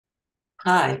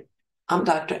Hi, I'm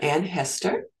Dr. Ann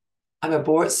Hester. I'm a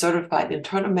board-certified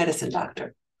internal medicine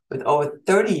doctor with over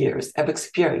 30 years of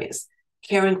experience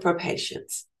caring for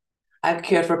patients. I've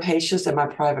cared for patients in my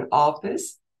private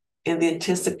office, in the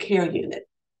intensive care unit,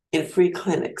 in free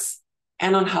clinics,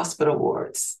 and on hospital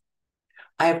wards.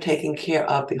 I have taken care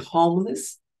of the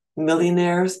homeless,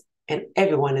 millionaires, and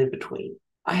everyone in between.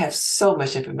 I have so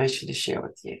much information to share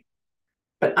with you.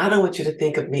 But I don't want you to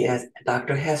think of me as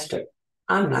Dr. Hester.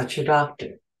 I'm not your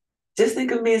doctor. Just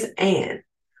think of me as Ann,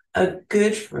 a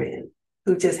good friend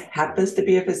who just happens to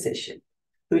be a physician,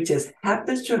 who just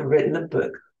happens to have written a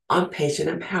book on patient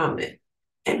empowerment,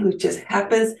 and who just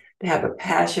happens to have a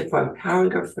passion for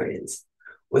empowering her friends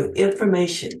with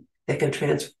information that can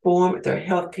transform their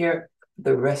healthcare for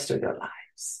the rest of their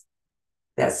lives.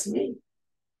 That's me.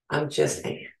 I'm just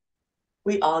Ann.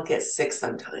 We all get sick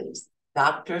sometimes,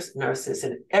 doctors, nurses,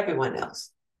 and everyone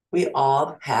else. We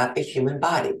all have a human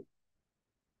body.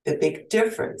 The big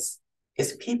difference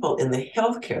is people in the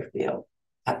healthcare field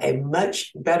have a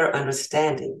much better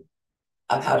understanding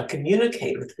of how to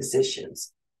communicate with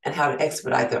physicians and how to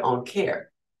expedite their own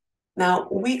care. Now,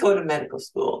 we go to medical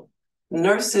school.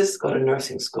 Nurses go to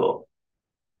nursing school.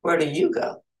 Where do you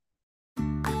go?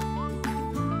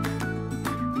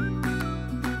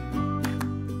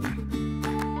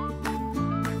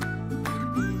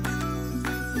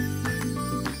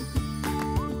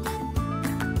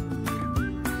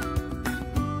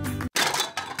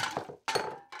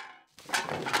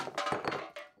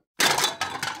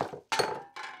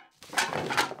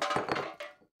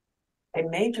 A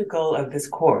major goal of this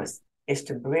course is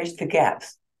to bridge the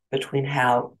gaps between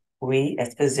how we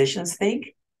as physicians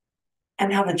think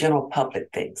and how the general public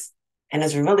thinks. And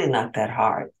it's really not that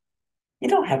hard. You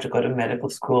don't have to go to medical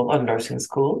school or nursing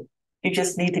school. You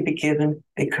just need to be given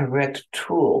the correct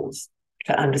tools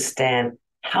to understand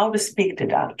how to speak to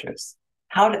doctors,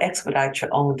 how to expedite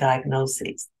your own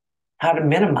diagnoses, how to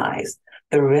minimize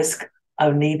the risk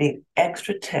of needing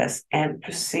extra tests and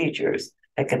procedures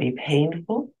that can be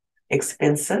painful,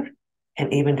 expensive,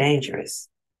 and even dangerous.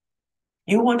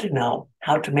 You want to know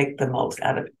how to make the most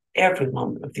out of every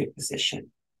moment with your physician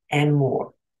and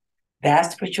more.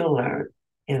 That's what you'll learn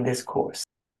in this course.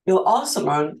 You'll also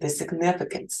learn the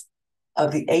significance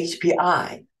of the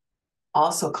HPI,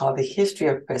 also called the history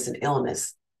of present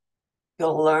illness.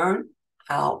 You'll learn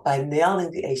how by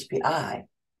nailing the HPI,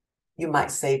 you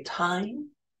might save time,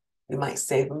 you might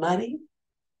save money,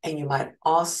 and you might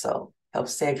also help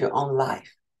save your own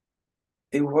life.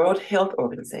 The World Health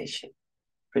Organization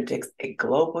predicts a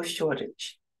global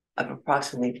shortage of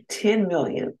approximately 10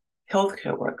 million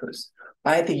healthcare workers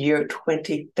by the year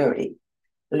 2030.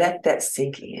 Let that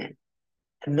sink in.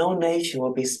 No nation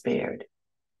will be spared.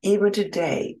 Even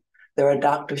today, there are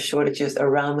doctor shortages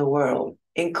around the world,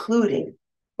 including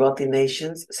wealthy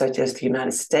nations such as the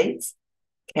United States,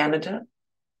 Canada,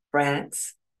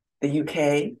 France, the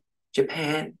UK,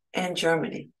 Japan, and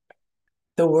Germany.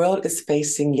 The world is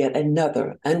facing yet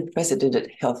another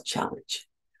unprecedented health challenge.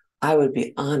 I would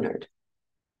be honored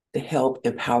to help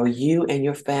empower you and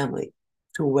your family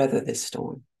to weather this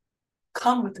storm.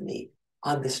 Come with me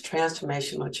on this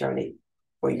transformational journey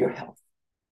for your health.